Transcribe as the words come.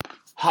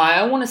Hi,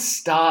 I want to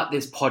start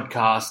this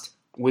podcast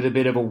with a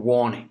bit of a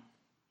warning.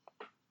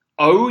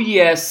 Oh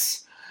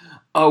yes,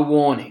 a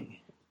warning.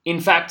 In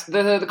fact,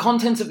 the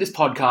contents of this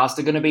podcast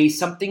are going to be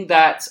something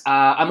that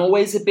I'm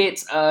always a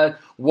bit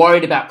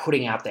worried about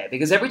putting out there.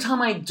 Because every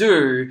time I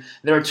do,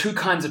 there are two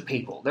kinds of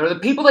people. There are the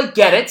people that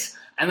get it,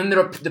 and then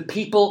there are the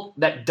people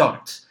that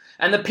don't.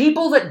 And the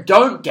people that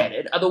don't get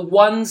it are the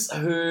ones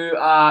who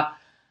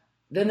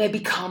then they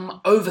become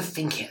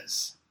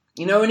overthinkers.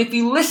 You know, and if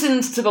you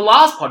listened to the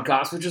last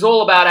podcast, which is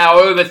all about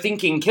how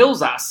overthinking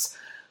kills us,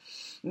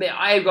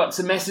 I got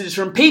some messages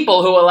from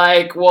people who are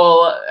like,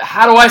 well,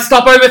 how do I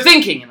stop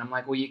overthinking? And I'm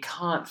like, well, you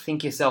can't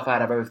think yourself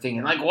out of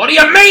overthinking. Like, what do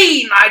you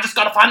mean? I just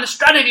got to find the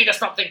strategy to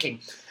stop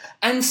thinking.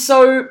 And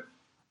so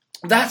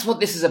that's what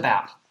this is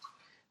about.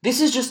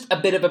 This is just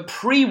a bit of a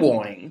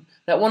pre-warning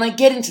that when I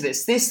get into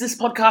this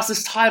podcast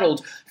is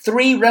titled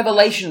 3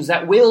 Revelations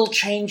That Will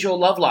Change Your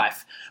Love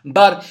Life.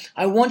 But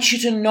I want you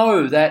to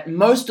know that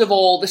most of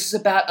all, this is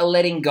about a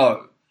letting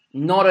go,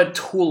 not a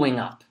tooling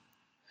up.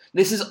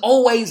 This has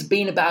always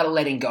been about a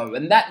letting go.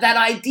 And that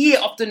idea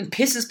often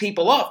pisses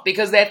people off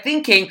because they're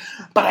thinking,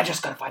 but I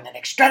just got to find the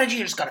next strategy.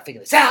 I just got to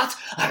figure this out.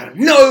 I don't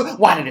know.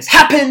 Why did this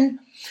happen?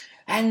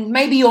 And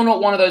maybe you're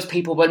not one of those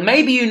people, but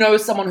maybe you know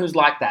someone who's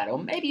like that. Or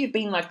maybe you've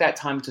been like that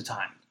time to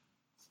time.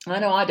 I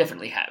know I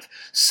definitely have.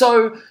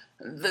 So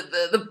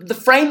the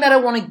frame that I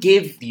want to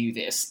give you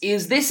this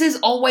is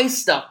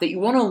always stuff that you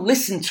want to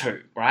listen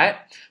to, right?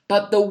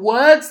 But the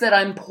words that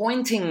I'm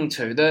pointing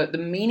to, the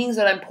meanings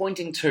that I'm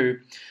pointing to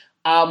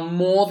are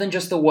more than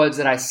just the words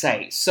that I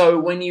say. So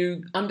when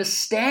you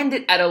understand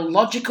it at a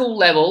logical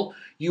level,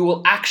 you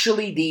will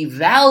actually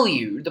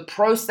devalue the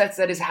process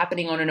that is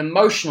happening on an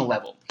emotional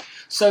level.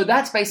 So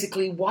that's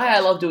basically why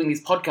I love doing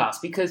these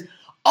podcasts, because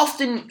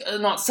often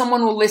not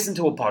someone will listen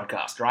to a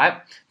podcast,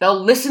 right?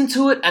 They'll listen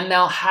to it and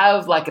they'll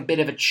have like a bit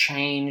of a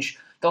change.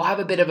 They'll have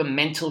a bit of a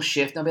mental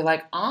shift. They'll be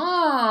like,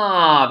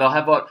 they'll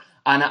have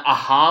an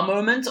aha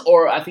moment,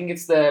 or I think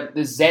it's the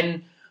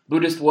Zen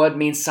Buddhist word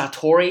means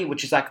satori,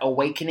 which is like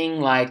awakening,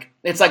 like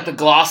it's like the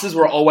glasses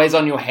were always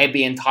on your head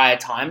the entire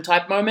time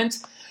type moment.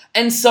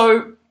 And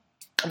so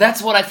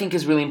that's what I think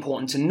is really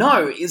important to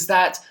know, is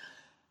that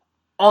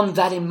on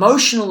that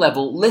emotional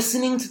level,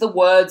 listening to the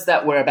words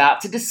that we're about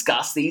to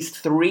discuss, these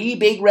 3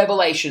 big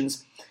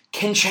revelations,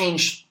 can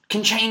change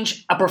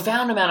a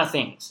profound amount of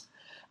things.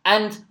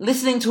 And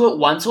listening to it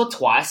once or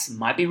twice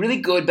might be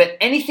really good, but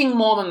anything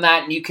more than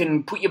that, you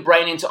can put your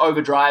brain into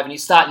overdrive and you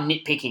start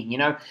nitpicking, you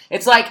know?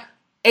 It's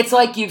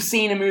like you've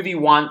seen a movie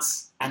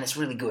once and it's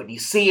really good. You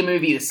see a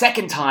movie the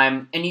second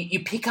time and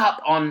you pick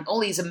up on all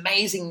these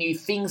amazing new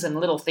things and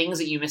little things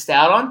that you missed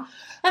out on.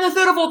 And the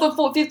third or fourth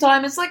or fifth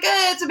time, it's like,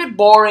 it's a bit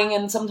boring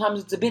and sometimes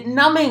it's a bit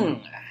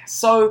numbing.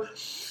 So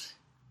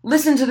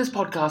listen to this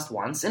podcast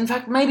once. In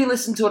fact, maybe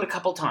listen to it a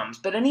couple times.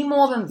 But any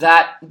more than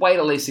that, wait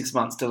at least 6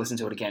 months to listen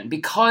to it again.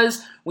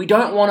 Because we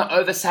don't want to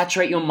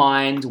oversaturate your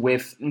mind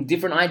with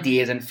different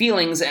ideas and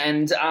feelings.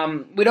 And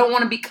we don't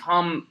want to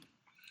become...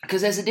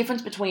 Because there's a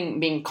difference between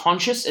being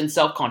conscious and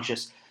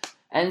self-conscious.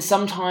 And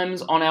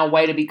sometimes on our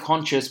way to be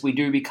conscious, we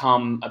do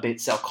become a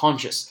bit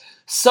self-conscious.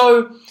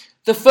 So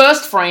the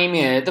first frame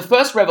here, the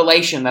first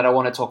revelation that I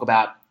want to talk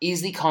about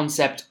is the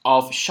concept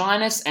of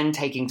shyness and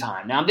taking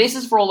time. Now, this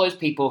is for all those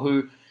people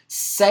who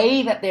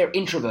say that they're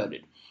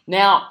introverted.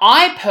 Now,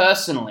 I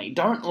personally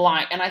don't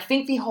like, and I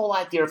think the whole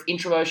idea of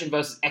introversion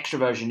versus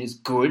extroversion is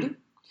good,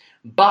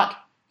 but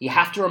you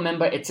have to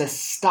remember it's a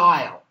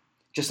style.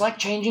 Just like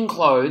changing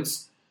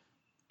clothes,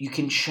 you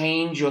can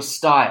change your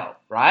style,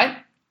 right?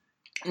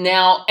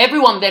 Now,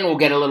 everyone then will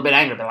get a little bit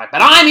angry. They're like,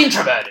 but I'm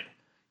introverted.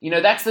 You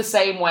know, that's the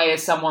same way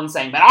as someone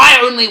saying, but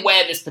I only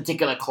wear this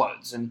particular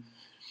clothes. And,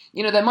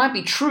 you know, that might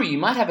be true. You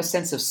might have a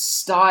sense of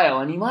style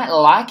and you might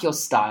like your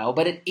style,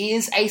 but it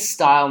is a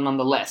style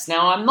nonetheless.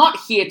 Now, I'm not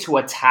here to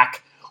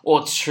attack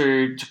or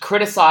to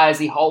criticize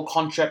the whole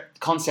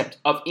concept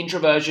of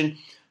introversion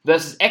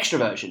versus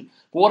extroversion.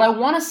 But what I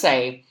want to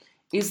say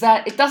is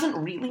that it doesn't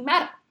really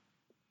matter.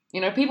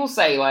 You know, people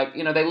say, like,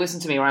 you know, they listen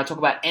to me when I talk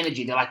about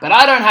energy. They're like, but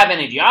I don't have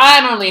energy.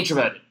 I'm only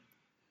introverted.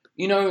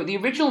 You know, the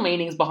original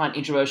meanings behind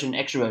introversion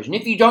and extroversion,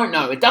 if you don't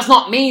know, it does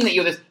not mean that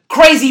you're this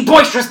crazy,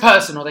 boisterous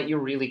person or that you're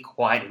really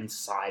quiet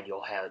inside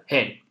your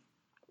head.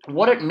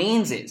 What it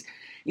means is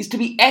to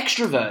be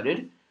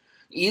extroverted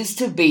is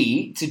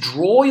to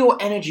draw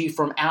your energy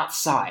from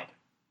outside.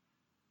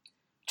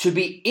 To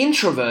be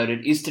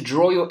introverted is to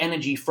draw your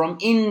energy from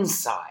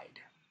inside.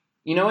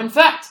 You know, in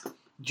fact,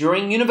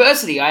 during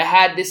university, I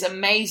had this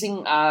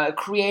amazing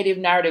creative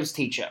narratives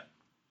teacher.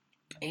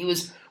 He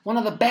was one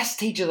of the best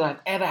teachers I've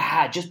ever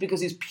had, just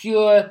because he's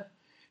pure,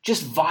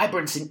 just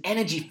vibrance and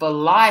energy for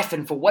life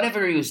and for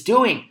whatever he was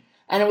doing.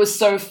 And it was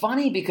so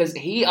funny because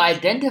he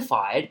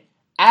identified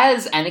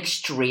as an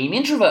extreme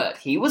introvert.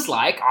 He was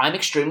like, I'm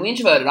extremely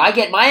introverted. I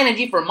get my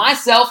energy from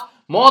myself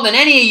more than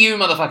any of you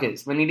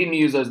motherfuckers. When he didn't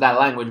use that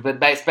language,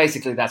 but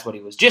basically that's what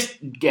he was just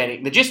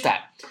getting the gist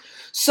at.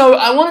 So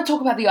I want to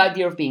talk about the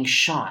idea of being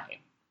shy.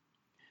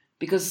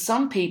 Because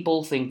some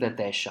people think that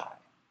they're shy.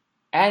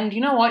 And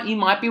you know what? You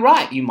might be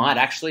right. You might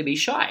actually be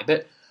shy.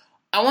 But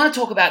I want to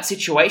talk about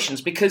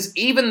situations because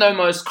even the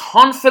most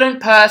confident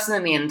person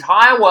in the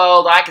entire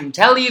world, I can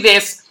tell you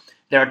this,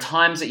 there are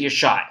times that you're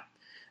shy.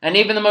 And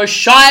even the most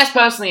shyest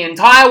person in the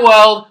entire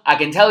world, I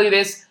can tell you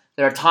this,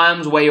 there are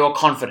times where you're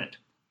confident.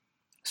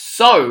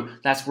 So,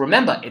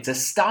 remember, it's a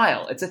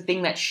style. It's a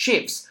thing that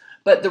shifts.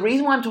 But the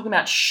reason why I'm talking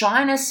about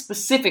shyness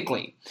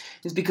specifically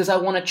is because I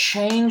want to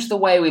change the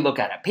way we look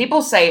at it.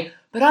 People say,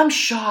 but I'm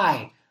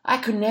shy. I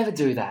could never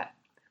do that.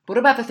 What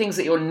about the things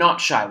that you're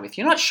not shy with?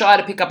 You're not shy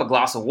to pick up a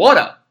glass of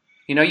water.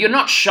 You're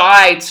not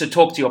shy to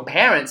talk to your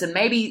parents, and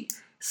maybe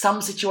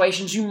some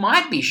situations you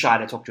might be shy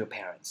to talk to your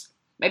parents.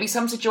 Maybe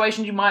some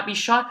situations you might be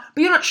shy,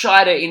 but you're not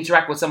shy to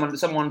interact with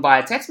someone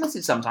via text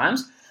message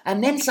sometimes,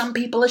 and then some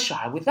people are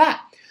shy with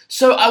that.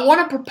 So I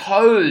want to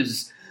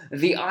propose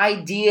the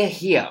idea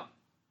here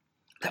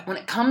that when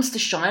it comes to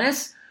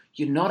shyness,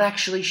 you're not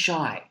actually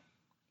shy.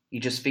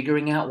 You're just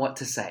figuring out what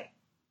to say.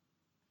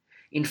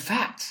 In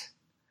fact,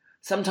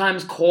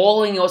 sometimes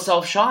calling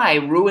yourself shy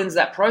ruins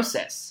that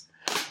process.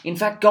 In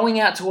fact, going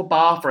out to a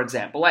bar, for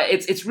example,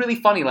 it's really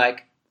funny. I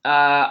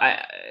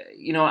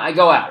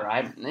go out,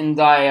 right? And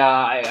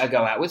I go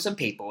out with some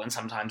people, and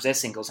sometimes they're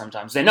single,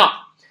 sometimes they're not.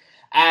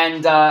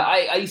 And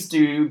I used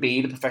to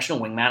be the professional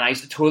wingman. I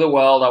used to tour the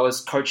world. I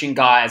was coaching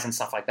guys and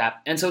stuff like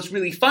that. And so it's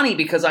really funny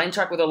because I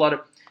interact with a lot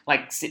of,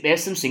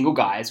 there's some single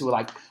guys who are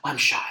like, I'm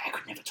shy, I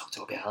could never talk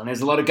to a girl. And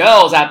there's a lot of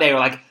girls out there who are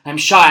like, I'm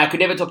shy, I could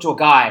never talk to a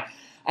guy.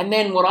 And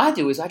then what I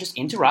do is I just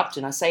interrupt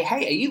and I say,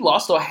 hey, are you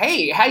lost? Or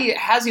hey,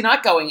 how's your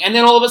night going? And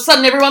then all of a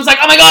sudden everyone's like,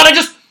 oh my God,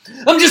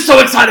 I'm just so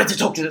excited to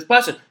talk to this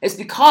person. It's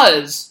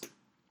because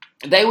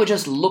they were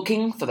just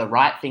looking for the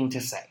right thing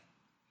to say.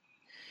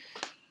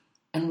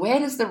 And where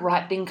does the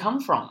right thing come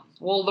from?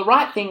 Well, the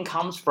right thing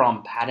comes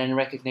from pattern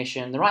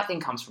recognition. The right thing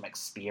comes from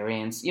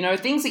experience.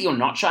 Things that you're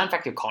not shy, in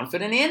fact, you're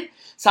confident in.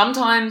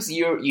 Sometimes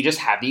you just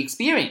have the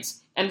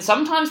experience. And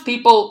sometimes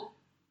people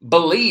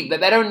believe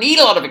that they don't need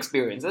a lot of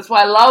experience. That's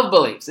why I love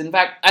beliefs. In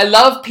fact, I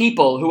love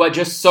people who are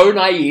just so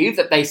naive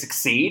that they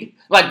succeed.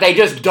 They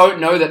just don't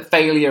know that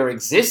failure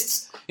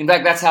exists. In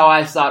fact, that's how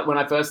I when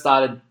I first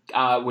started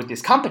with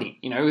this company,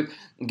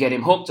 Get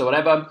Him Hooked or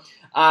whatever.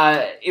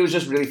 It was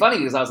just really funny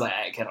because I was like,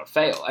 I cannot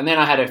fail. And then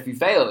I had a few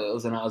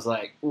failures and I was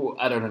like, ooh,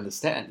 I don't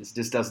understand. This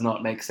just does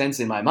not make sense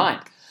in my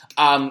mind.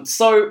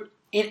 So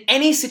in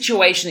any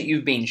situation that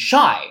you've been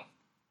shy,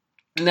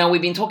 now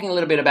we've been talking a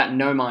little bit about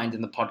no mind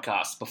in the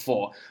podcast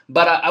before,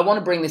 but I want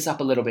to bring this up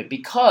a little bit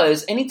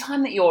because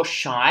anytime that you're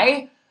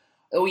shy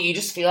or you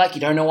just feel like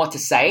you don't know what to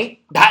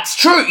say, that's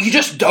true. You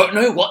just don't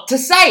know what to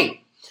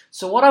say.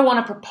 So what I want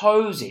to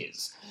propose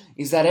is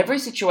that every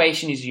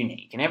situation is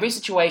unique and every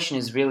situation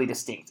is really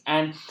distinct.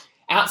 And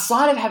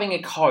outside of having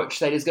a coach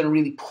that is going to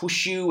really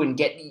push you and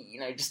get,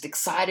 just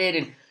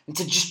excited and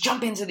to just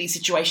jump into these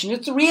situations, you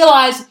have to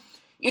realize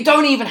you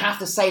don't even have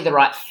to say the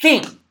right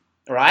thing,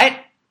 right?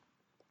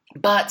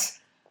 But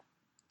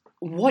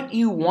what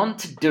you want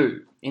to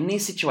do in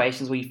these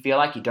situations where you feel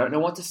like you don't know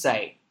what to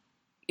say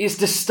is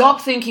to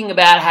stop thinking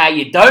about how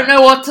you don't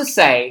know what to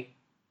say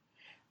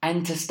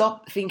and to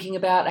stop thinking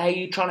about how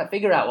you're trying to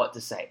figure out what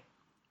to say.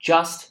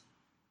 Just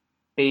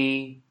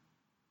be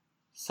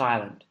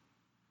silent.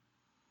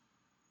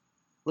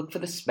 Look for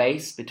the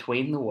space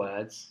between the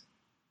words.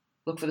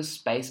 Look for the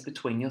space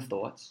between your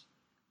thoughts.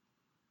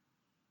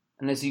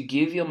 And as you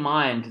give your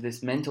mind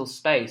this mental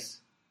space,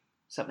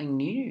 something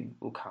new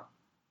will come.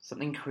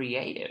 Something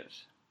creative.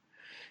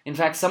 In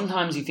fact,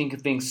 sometimes you think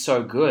of things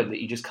so good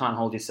that you just can't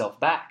hold yourself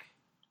back.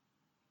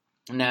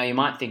 Now you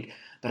might think,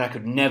 but I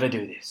could never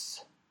do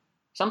this.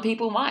 Some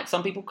people might,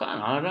 some people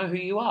can't. I don't know who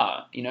you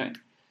are,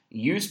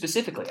 You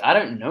specifically, I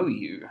don't know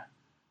you.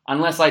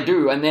 Unless I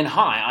do, and then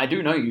hi, I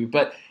do know you.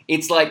 But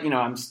it's like,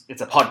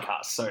 it's a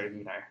podcast, so,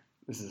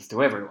 this is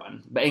to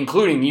everyone, but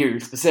including you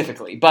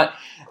specifically. But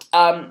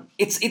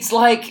it's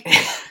like,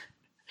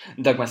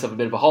 dug myself a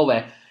bit of a hole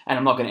there, and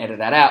I'm not going to edit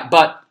that out.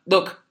 But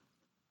look,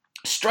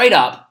 straight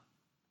up,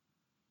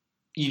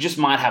 you just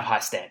might have high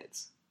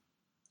standards.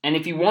 And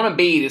if you want to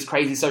be this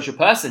crazy social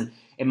person,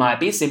 it might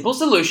be a simple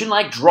solution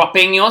like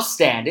dropping your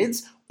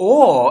standards,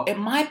 or it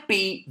might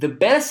be the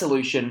better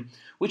solution,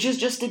 which is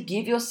just to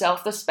give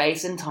yourself the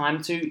space and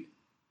time to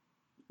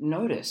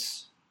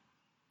notice.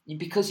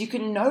 Because you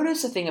can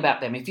notice a thing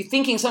about them. If you're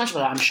thinking so much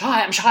about, I'm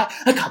shy,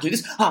 I can't do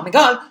this, oh my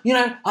God,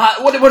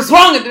 what's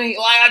wrong with me?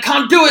 I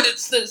can't do it,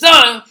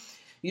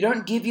 You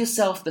don't give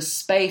yourself the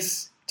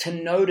space to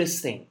notice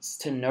things,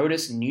 to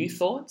notice new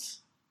thoughts,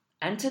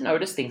 and to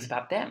notice things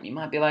about them. You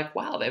might be like,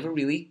 wow, they have a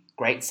really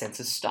great sense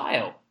of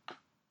style.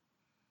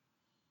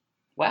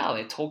 Wow,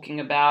 they're talking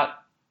about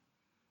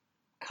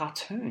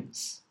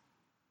cartoons.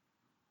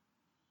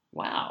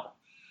 Wow.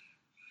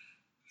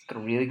 It's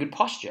got a really good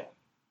posture.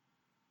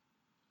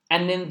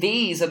 And then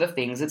these are the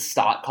things that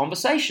start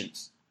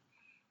conversations.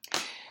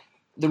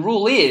 The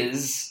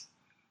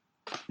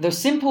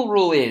simple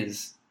rule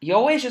is, you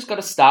always just got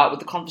to start with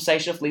the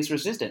conversation of least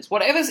resistance.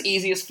 Whatever's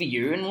easiest for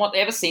you and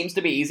whatever seems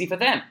to be easy for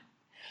them.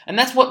 And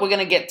that's what we're going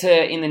to get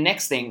to in the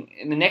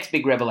next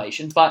big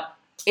revelation. But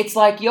it's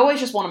like you always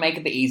just want to make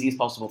it the easiest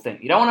possible thing.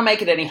 You don't want to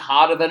make it any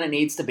harder than it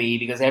needs to be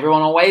because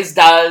everyone always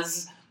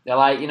does. They're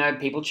like,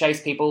 people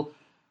chase people.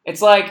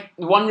 It's like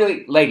one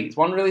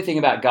really thing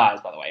about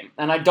guys, by the way,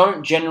 and I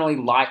don't generally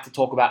like to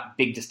talk about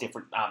big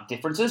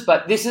differences,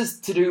 but this is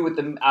to do with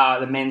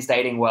the men's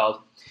dating world,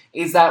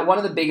 is that one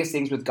of the biggest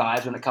things with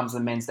guys when it comes to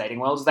the men's dating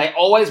world is they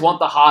always want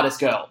the hardest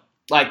girl,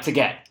 to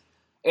get.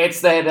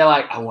 They're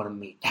like, I want to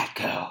meet that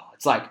girl.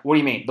 It's like, what do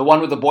you mean? The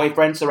one with the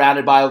boyfriend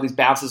surrounded by all these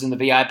bouncers in the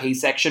VIP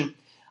section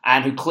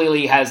and who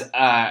clearly has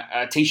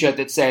a t-shirt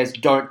that says,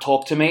 don't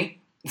talk to me?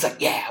 It's like,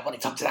 yeah, I want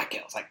to talk to that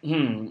girl. It's like,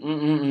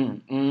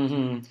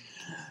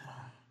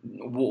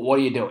 what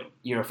are you doing?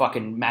 You're a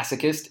fucking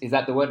masochist? Is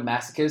that the word,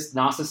 masochist?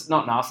 Narcissist?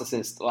 Not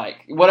narcissist,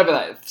 whatever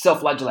that,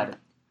 self-flagellated.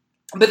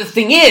 But the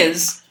thing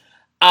is,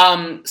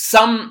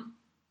 some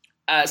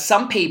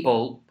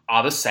people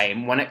are the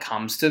same when it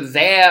comes to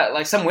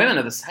some women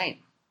are the same.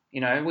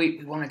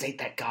 We want to date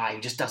that guy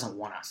who just doesn't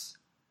want us.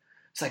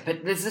 It's like,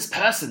 but there's this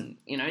person,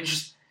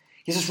 he's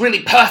just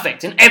really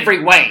perfect in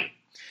every way.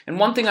 And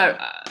one thing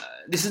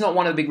this is not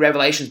one of the big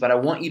revelations, but I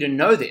want you to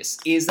know this,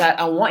 is that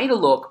I want you to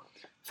look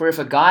for if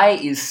a guy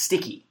is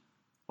sticky,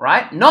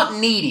 right? Not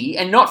needy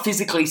and not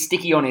physically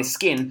sticky on his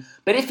skin,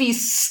 but if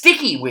he's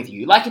sticky with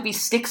you, if he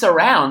sticks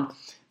around,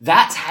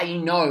 that's how you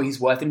know he's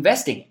worth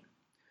investing in.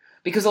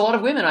 Because a lot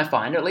of women, I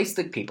find, or at least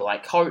the people I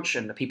coach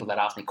and the people that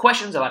ask me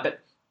questions, are like, but,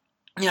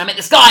 I met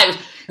this guy, it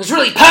was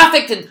really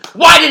perfect, and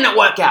why didn't it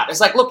work out? It's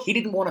like, look, he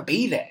didn't want to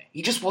be there.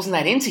 He just wasn't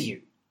that into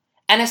you.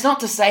 And it's not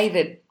to say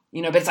that,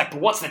 but it's like,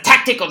 but what's the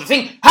tactic or the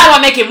thing? How do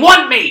I make him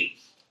want me?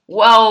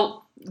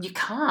 Well, you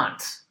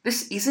can't.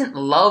 This isn't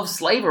love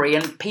slavery,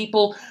 and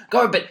people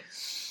go, but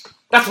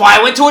that's why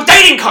I went to a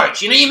dating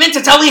coach. You meant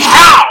to tell me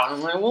how. And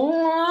I'm like,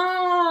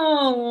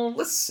 well,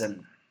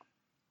 listen.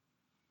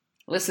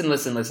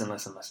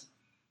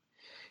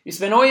 You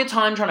spend all your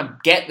time trying to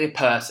get the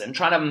person,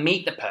 trying to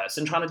meet the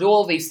person, trying to do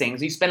all these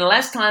things. You spend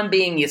less time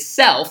being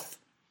yourself,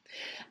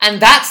 and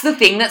that's the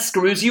thing that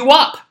screws you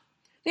up.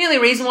 The only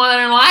reason why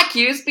they don't like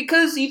you is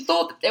because you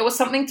thought that there was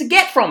something to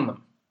get from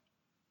them.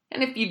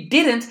 And if you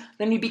didn't,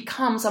 then you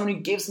become someone who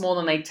gives more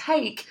than they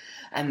take,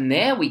 and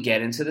there we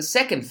get into the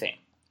second thing.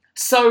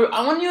 So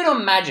I want you to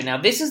imagine,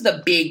 now this is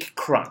the big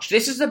crunch.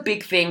 This is the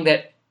big thing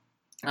that,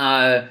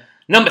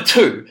 number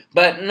two.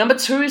 But number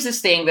two is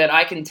this thing that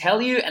I can tell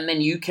you, and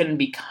then you can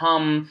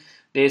become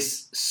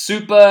this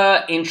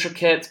super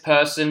intricate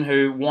person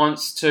who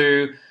wants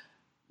to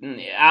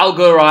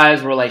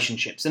algorize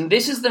relationships. And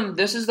this is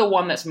the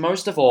one that's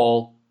most of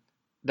all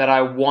that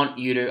I want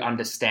you to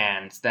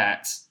understand,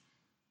 that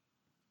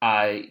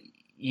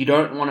you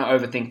don't want to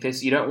overthink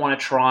this. You don't want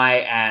to try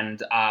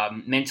and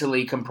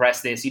mentally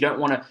compress this. You don't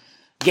want to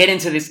get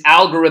into this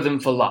algorithm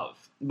for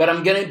love. But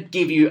I'm going to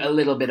give you a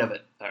little bit of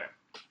it, though.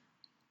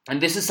 And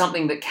this is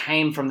something that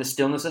came from the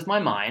stillness of my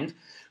mind,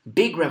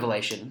 big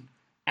revelation,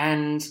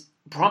 and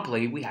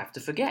promptly we have to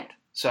forget.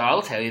 So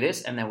I'll tell you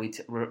this, and then we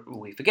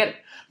forget it.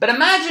 But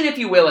imagine, if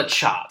you will, a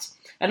chart.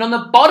 And on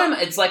the bottom,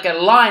 it's like a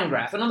line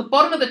graph. And on the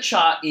bottom of the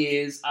chart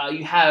is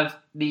you have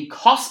the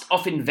cost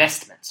of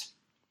investment.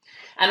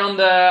 And on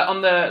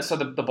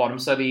the bottom,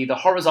 so the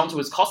horizontal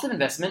is cost of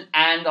investment,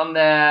 and on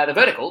the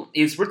vertical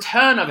is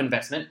return of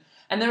investment.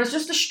 And there is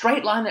just a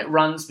straight line that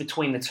runs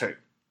between the two.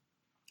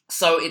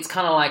 So it's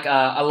kind of like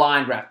a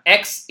line graph.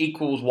 X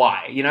equals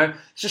Y,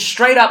 It's just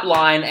straight up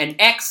line, and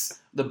X,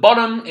 the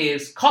bottom,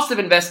 is cost of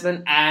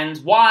investment, and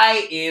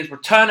Y is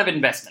return of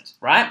investment,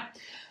 right?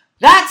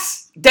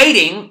 That's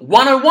dating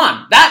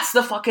 101. That's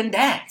the fucking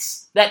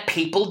dance that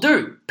people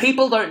do.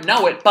 People don't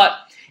know it, but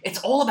it's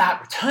all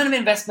about return of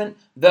investment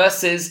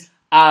versus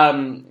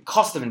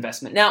cost of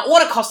investment. Now,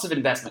 what are cost of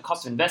investment?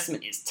 Cost of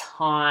investment is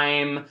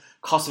time.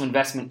 Cost of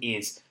investment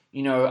is,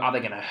 are they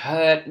going to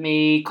hurt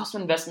me? Cost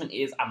of investment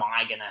is, am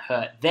I going to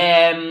hurt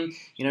them?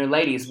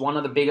 Ladies, one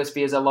of the biggest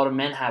fears a lot of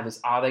men have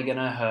is, are they going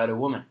to hurt a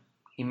woman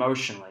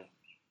emotionally?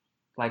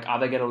 Are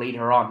they going to lead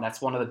her on?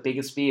 That's one of the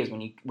biggest fears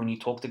when you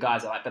talk to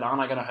guys. They're like, but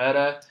aren't I going to hurt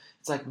her?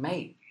 It's like,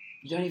 mate,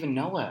 you don't even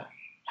know her.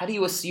 How do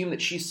you assume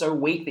that she's so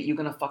weak that you're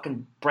going to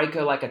fucking break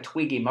her like a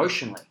twig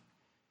emotionally?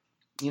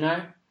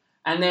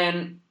 And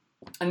then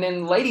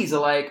ladies are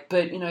like,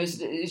 but, is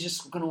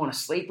just going to want to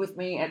sleep with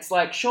me? It's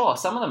like, sure,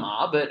 some of them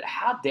are, but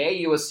how dare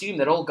you assume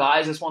that all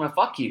guys just want to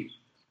fuck you?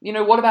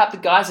 What about the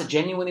guys that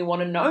genuinely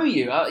want to know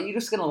you? Are you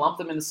just going to lump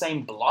them in the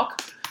same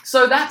block?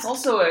 So that's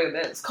also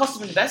that's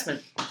cost of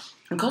investment.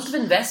 And cost of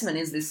investment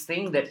is this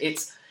thing that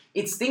it's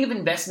thing of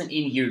investment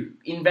in you,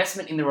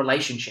 investment in the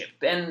relationship.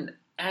 And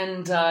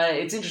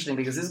it's interesting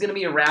because this is going to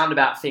be a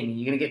roundabout thing, and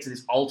you're going to get to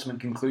this ultimate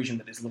conclusion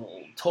with this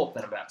little talk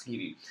that I'm about to give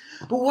you.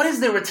 But what is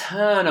the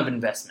return of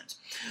investment?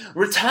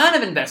 Return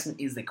of investment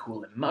is the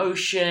cool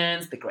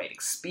emotions, the great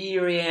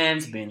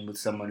experience, being with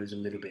someone who's a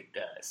little bit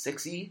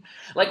sexy,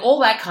 all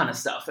that kind of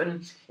stuff.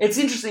 And it's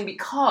interesting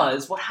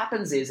because what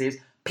happens is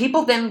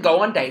people then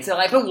go on dates. They're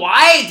like, but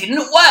why didn't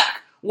it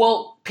work?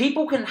 Well,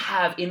 people can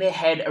have in their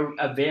head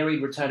a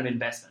varied return of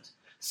investment.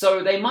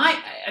 So they might,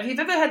 have you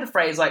ever heard the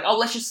phrase like, oh,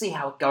 let's just see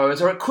how it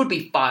goes, or it could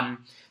be fun?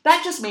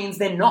 That just means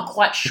they're not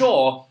quite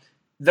sure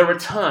the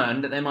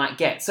return that they might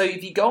get. So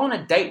if you go on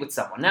a date with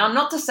someone, now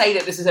not to say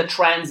that this is a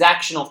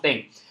transactional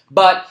thing,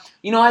 but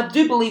I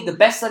do believe the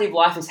best study of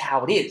life is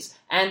how it is.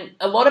 And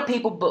a lot of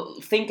people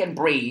think and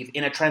breathe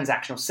in a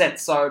transactional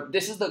sense. So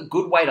this is the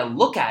good way to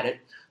look at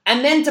it,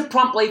 and then to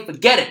promptly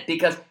forget it,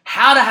 because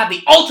how to have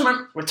the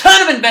ultimate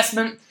return of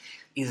investment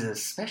is a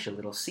special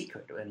little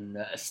secret,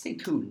 and stay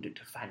tuned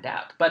to find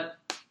out. But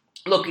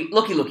looky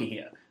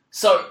here.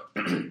 So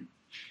you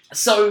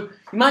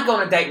might go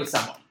on a date with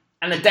someone,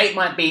 and the date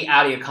might be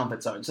out of your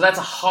comfort zone. So that's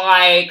a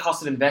high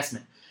cost of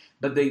investment.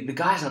 But the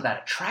guy's not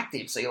that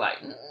attractive, so you're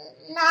like,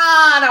 nah,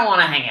 I don't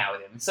want to hang out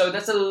with him. So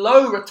that's a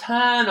low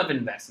return of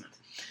investment.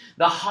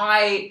 The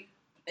high,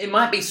 it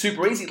might be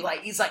super easy.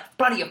 Like, he's like,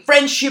 buddy, a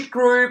friendship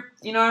group,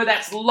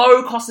 that's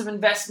low cost of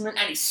investment,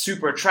 and he's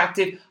super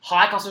attractive,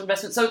 high cost of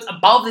investment. So it's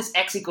above this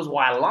X equals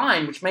Y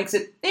line, which makes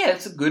it,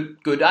 it's a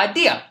good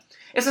idea.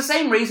 It's the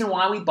same reason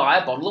why we buy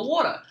a bottle of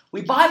water.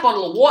 We buy a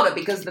bottle of water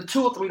because the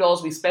 $2 or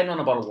 $3 we spend on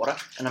a bottle of water,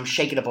 and I'm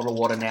shaking a bottle of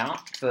water now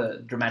for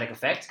dramatic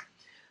effect,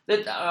 the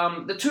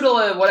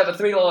 $2, whatever,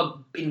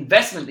 $3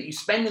 investment that you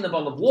spend in the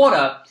bottle of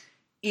water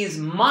is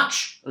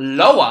much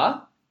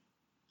lower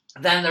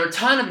than the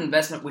return of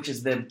investment, which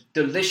is the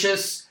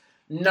delicious,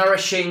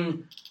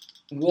 nourishing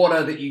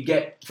water that you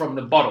get from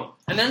the bottle.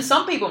 And then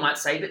some people might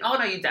say that, oh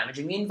no, you're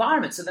damaging the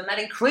environment. So then that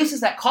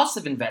increases that cost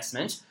of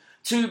investment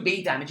to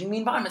be damaging the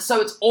environment.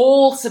 So it's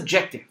all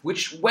subjective,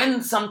 which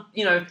when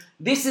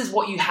this is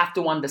what you have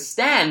to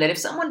understand, that if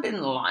someone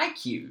didn't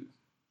like you,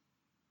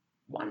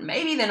 one,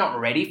 maybe they're not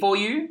ready for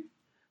you.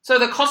 So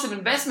the cost of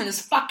investment is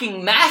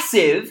fucking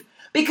massive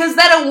because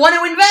they don't want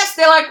to invest.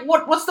 They're like,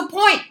 what's the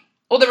point?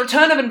 Or the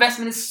return of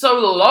investment is so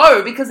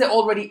low because they're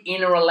already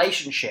in a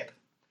relationship.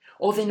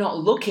 Or they're not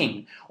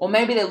looking. Or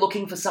maybe they're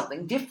looking for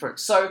something different.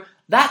 So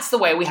that's the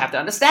way we have to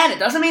understand it.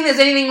 Doesn't mean there's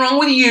anything wrong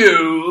with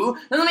you.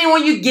 Doesn't mean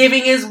what you're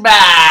giving is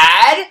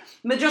bad.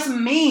 It just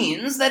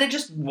means that it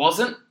just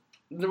wasn't,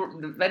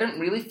 they don't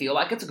really feel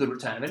like it's a good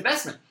return of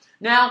investment.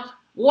 Now,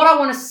 what I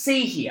want to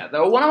see here,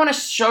 though, what I want to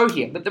show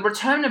here, that the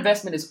return on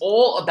investment is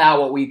all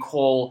about what we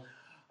call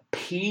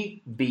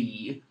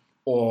PV,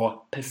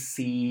 or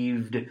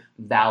perceived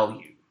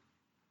value.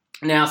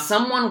 Now,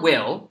 someone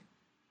will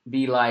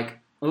be like,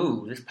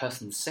 ooh, this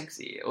person's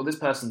sexy, or this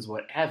person's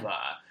whatever,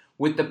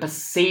 with the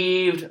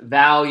perceived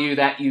value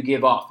that you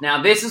give off.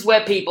 Now, this is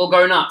where people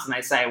go nuts, and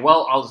they say,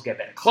 well, I'll just get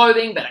better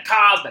clothing, better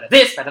cars, better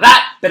this, better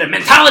that, better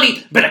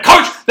mentality, better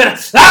coach, better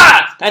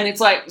that! And it's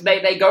like,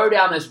 they go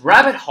down this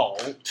rabbit hole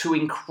to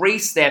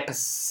increase their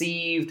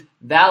perceived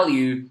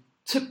value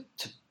to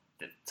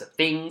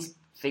things,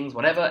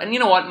 whatever. And you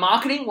know what?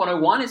 Marketing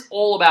 101 is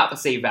all about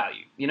perceived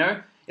value,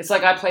 It's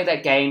like I play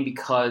that game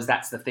because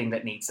that's the thing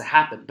that needs to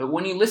happen. But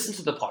when you listen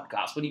to the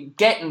podcast, when you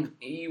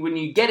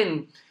get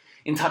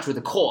in touch with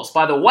the course.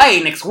 By the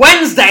way, next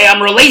Wednesday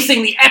I'm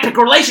releasing the Epic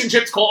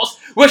Relationships course,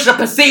 which the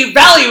perceived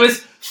value is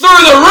through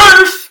the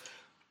roof.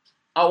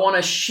 I want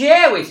to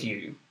share with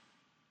you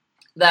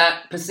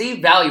that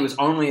perceived value is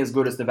only as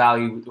good as the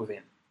value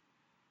within.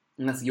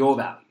 And that's your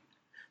value.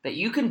 That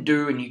you can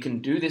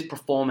do this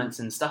performance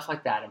and stuff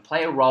like that and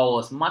play a role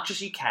as much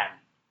as you can.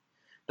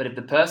 But if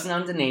the person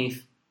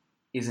underneath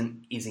is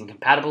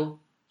incompatible,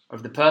 or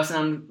if the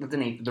person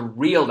underneath, the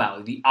real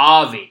value, the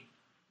RV,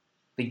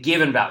 the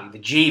given value, the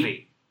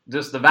GV,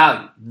 just the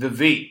value, the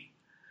V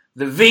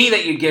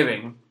that you're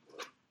giving,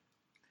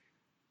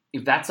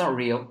 if that's not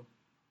real,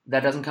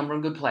 that doesn't come from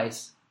a good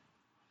place,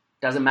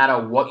 doesn't matter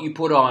what you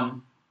put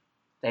on,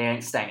 they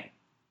ain't staying.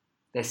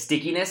 Their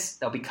stickiness,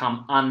 they'll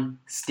become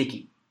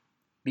unsticky.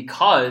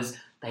 Because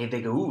they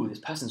go, ooh, this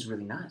person's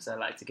really nice, I'd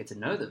like to get to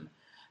know them.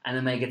 And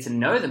then they get to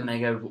know them and they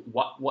go,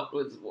 what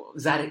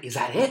is that it? Is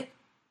that it?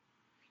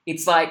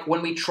 It's like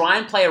when we try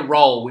and play a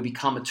role, we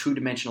become a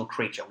two-dimensional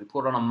creature. We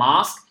put on a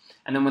mask,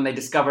 and then when they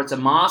discover it's a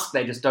mask,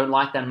 they just don't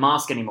like that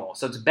mask anymore.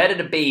 So it's better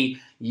to be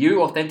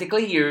you,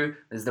 authentically you,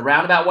 is the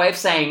roundabout way of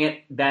saying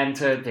it, than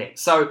to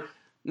this. So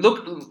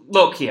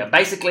look here.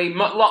 Basically,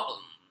 how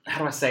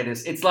do I say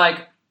this? It's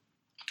like,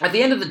 at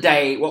the end of the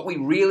day, what we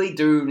really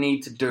do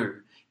need to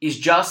do is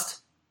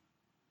just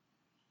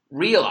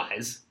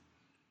realize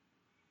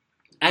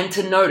and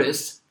to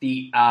notice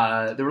the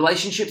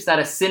relationships that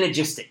are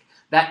synergistic.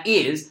 That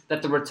is,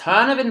 that the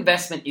return of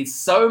investment is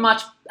so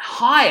much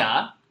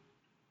higher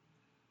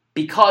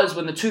because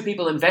when the two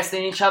people invest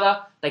in each other,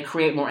 they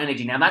create more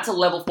energy. Now, that's a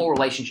level 4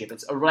 relationship.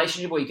 It's a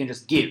relationship where you can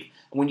just give.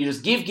 And when you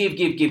just give,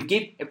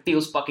 it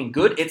feels fucking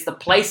good. It's the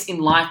place in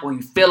life where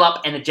you fill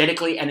up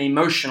energetically and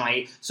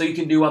emotionally so you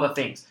can do other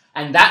things.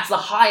 And that's the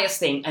highest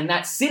thing. And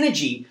that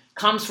synergy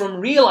comes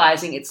from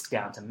realizing it's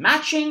down to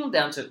matching,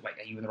 down to, like,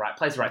 are you in the right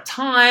place, the right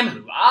time?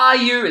 Who are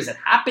you? Is it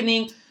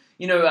happening?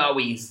 Are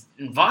we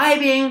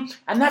vibing?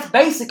 And that's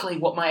basically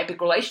what my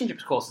Epic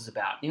Relationships course is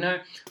about.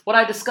 What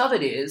I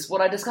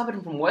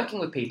discovered from working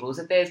with people is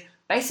that there's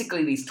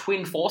basically these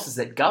twin forces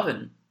that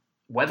govern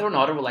whether or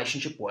not a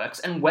relationship works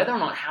and whether or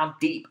not how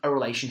deep a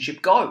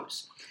relationship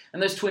goes.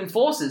 And those twin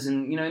forces,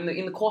 and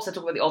in the course I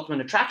talk about the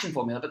ultimate attraction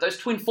formula, but those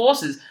twin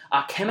forces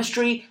are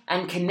chemistry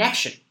and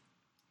connection.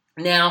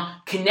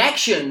 Now,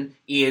 connection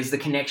is the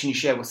connection you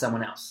share with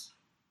someone else.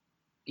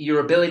 Your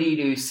ability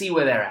to see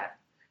where they're at.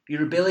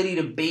 Your ability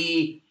to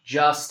be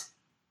just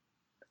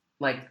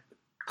like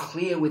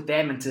clear with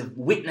them and to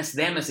witness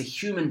them as a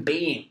human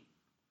being.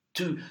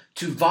 To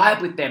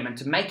vibe with them and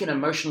to make an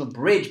emotional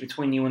bridge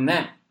between you and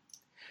them.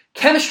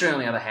 Chemistry, on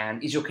the other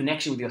hand, is your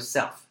connection with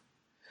yourself.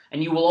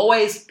 And you will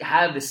always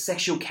have this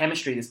sexual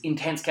chemistry, this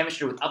intense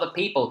chemistry with other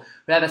people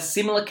who have a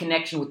similar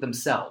connection with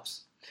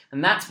themselves.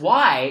 And that's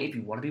why, if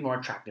you want to be more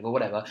attractive or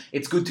whatever,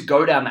 it's good to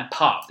go down that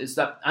path. It's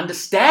that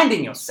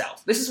understanding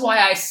yourself. This is why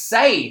I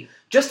say,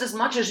 just as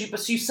much as you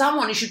pursue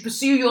someone, you should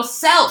pursue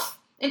yourself.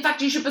 In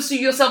fact, you should pursue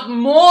yourself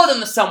more than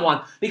the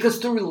someone, because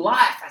through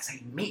life, as you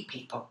meet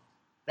people,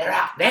 they're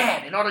out there.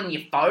 They're not on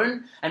your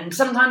phone. And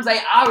sometimes they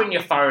are in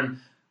your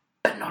phone,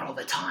 but not all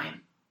the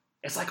time.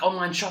 It's like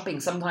online shopping.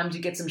 Sometimes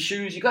you get some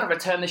shoes. You got to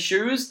return the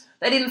shoes.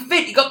 They didn't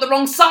fit. You got the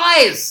wrong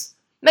size.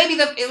 Maybe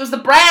it was the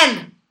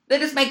brand. They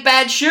just make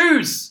bad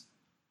shoes.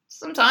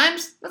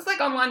 Sometimes. That's like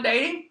online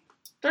dating.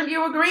 Don't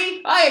you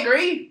agree? I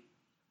agree.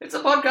 It's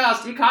a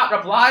podcast. You can't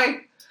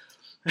reply.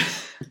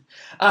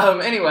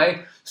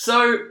 Anyway,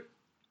 so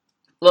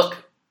look,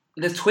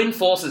 the twin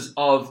forces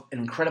of an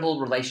incredible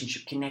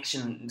relationship,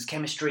 connection,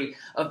 chemistry,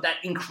 of that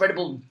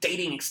incredible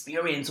dating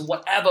experience, or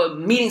whatever,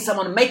 meeting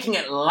someone and making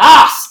it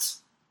last.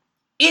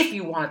 If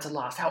you want it to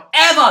last,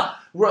 however,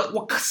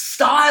 what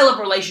style of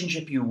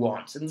relationship you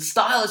want, and the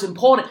style is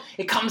important,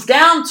 it comes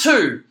down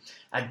to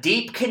a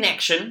deep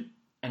connection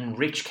and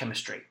rich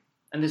chemistry.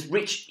 And this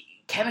rich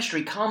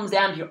chemistry comes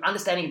down to your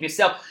understanding of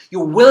yourself,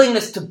 your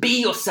willingness to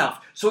be yourself.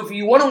 So if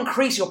you want to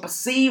increase your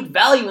perceived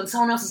value in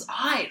someone else's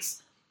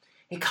eyes,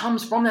 it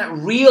comes from that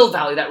real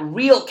value, that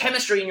real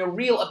chemistry, and your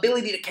real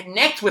ability to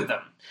connect with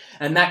them.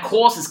 And that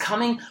course is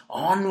coming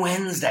on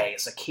Wednesday.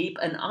 So keep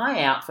an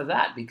eye out for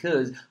that,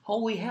 because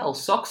holy hell,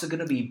 socks are going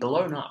to be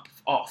blown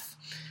off.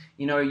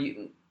 You know,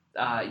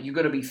 you're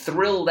going to be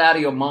thrilled out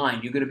of your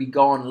mind. You're going to be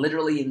gone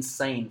literally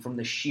insane from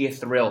the sheer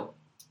thrill.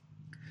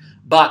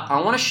 But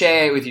I want to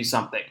share with you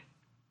something.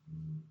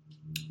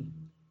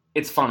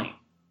 It's funny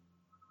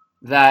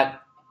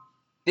that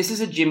this is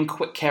a Jim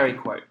Carrey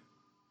quote.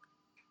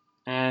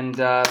 And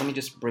let me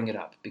just bring it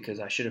up, because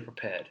I should have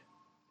prepared,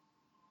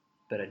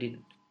 but I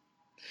didn't.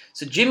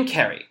 So Jim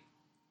Carrey,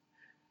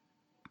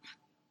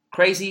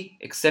 crazy,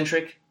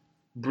 eccentric,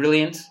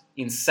 brilliant,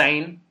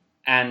 insane,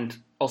 and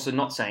also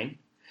not sane.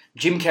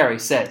 Jim Carrey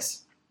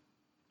says,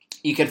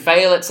 you can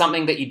fail at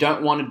something that you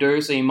don't want to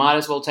do, so you might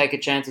as well take a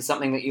chance at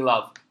something that you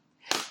love.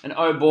 And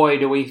oh boy,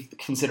 do we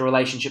consider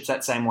relationships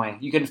that same way.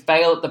 You can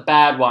fail at the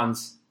bad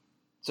ones,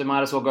 so you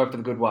might as well go for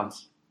the good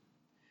ones.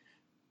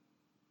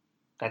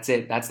 That's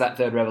it. That's that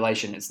third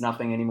revelation. It's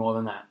nothing any more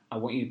than that. I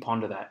want you to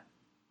ponder that.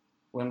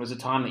 When was the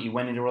time that you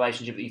went into a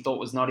relationship that you thought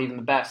was not even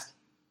the best?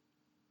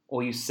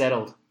 Or you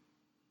settled?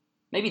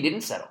 Maybe you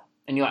didn't settle.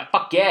 And you're like,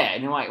 fuck yeah.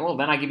 And you're like, well,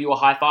 then I give you a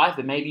high five,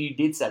 but maybe you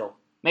did settle.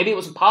 Maybe it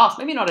was a past.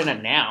 Maybe not in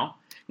it now.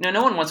 You know,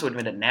 no one wants to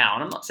admit it now.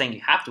 And I'm not saying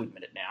you have to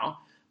admit it now.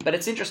 But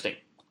it's interesting.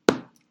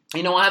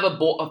 You know, I have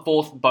a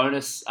fourth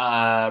bonus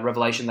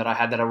revelation that I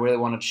had that I really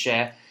wanted to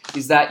share.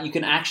 Is that you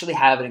can actually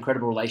have an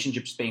incredible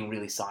relationship just being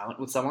really silent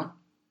with someone.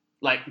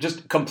 Like,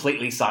 just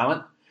completely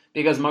silent.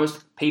 Because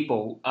most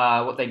people,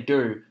 what they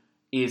do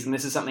is, and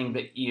this is something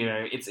that, you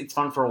know, it's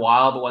fun for a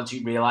while, but once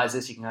you realize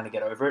this, you can kind of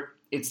get over it.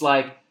 It's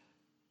like,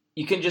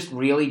 you can just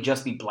really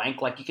just be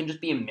blank. Like, you can just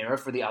be a mirror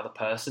for the other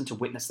person to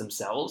witness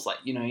themselves. Like,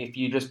 you know, if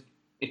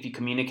you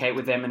communicate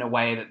with them in a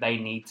way that they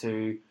need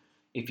to,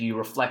 if you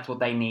reflect what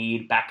they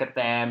need back at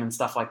them and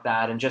stuff like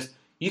that, and just,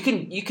 you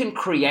can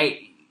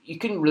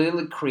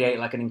really create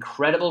like an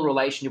incredible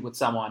relationship with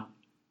someone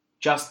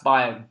just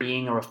by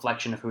being a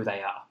reflection of who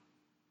they are.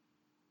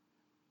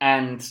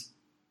 And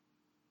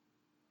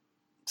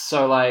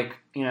so, like,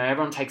 you know,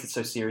 everyone takes it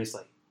so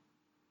seriously.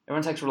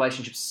 Everyone takes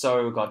relationships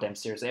so goddamn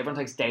seriously. Everyone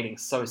takes dating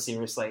so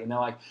seriously. And they're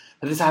like,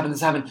 but this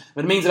happened,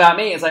 but it means about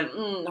me. It's like,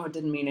 no, it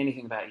didn't mean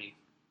anything about you.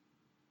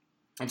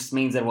 It just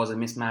means there was a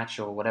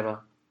mismatch or whatever.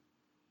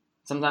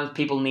 Sometimes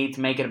people need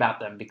to make it about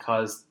them,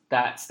 because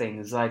that's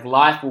things. Like,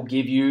 life will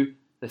give you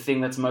the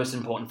thing that's most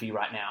important for you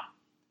right now.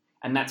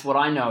 And that's what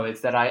I know,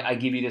 is that I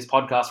give you this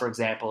podcast, for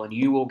example, and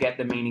you will get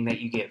the meaning that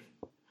you give.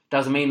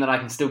 Doesn't mean that I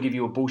can still give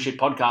you a bullshit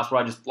podcast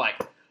where I just, like,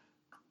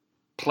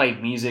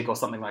 played music or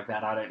something like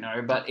that. I don't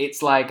know. But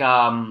it's like,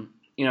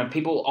 you know,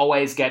 people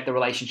always get the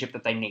relationship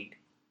that they need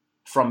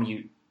from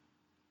you.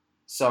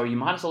 So you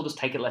might as well just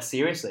take it less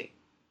seriously.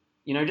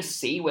 You know, just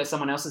see where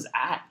someone else is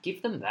at.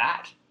 Give them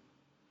that.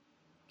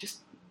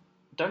 Just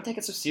don't take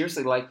it so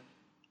seriously. Like,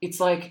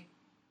 it's like,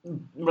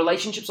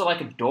 relationships are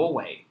like a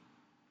doorway.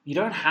 You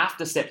don't have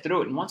to step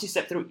through it. And once you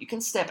step through it, you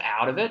can step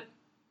out of it.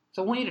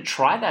 So I want you to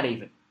try that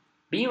even.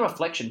 Be a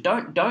reflection.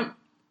 Don't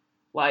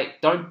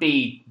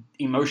be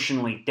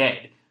emotionally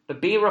dead, but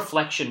be a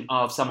reflection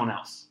of someone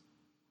else.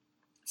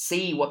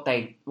 See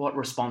what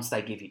response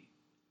they give you.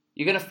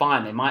 You're going to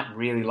find they might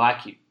really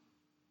like you.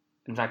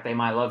 In fact, they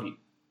might love you,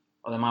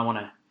 or they might want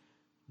to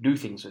do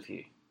things with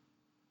you.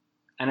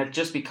 And it's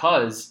just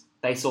because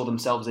they saw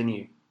themselves in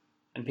you.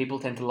 And people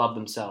tend to love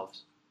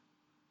themselves.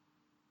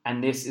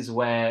 And this is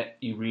where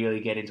you really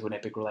get into an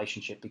epic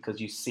relationship,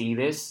 because you see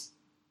this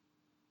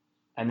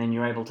and then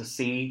you're able to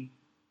see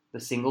the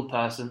single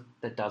person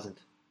that doesn't.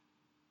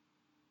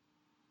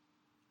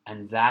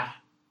 And that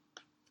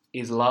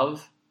is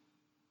love,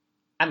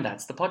 and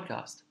that's the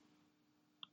podcast.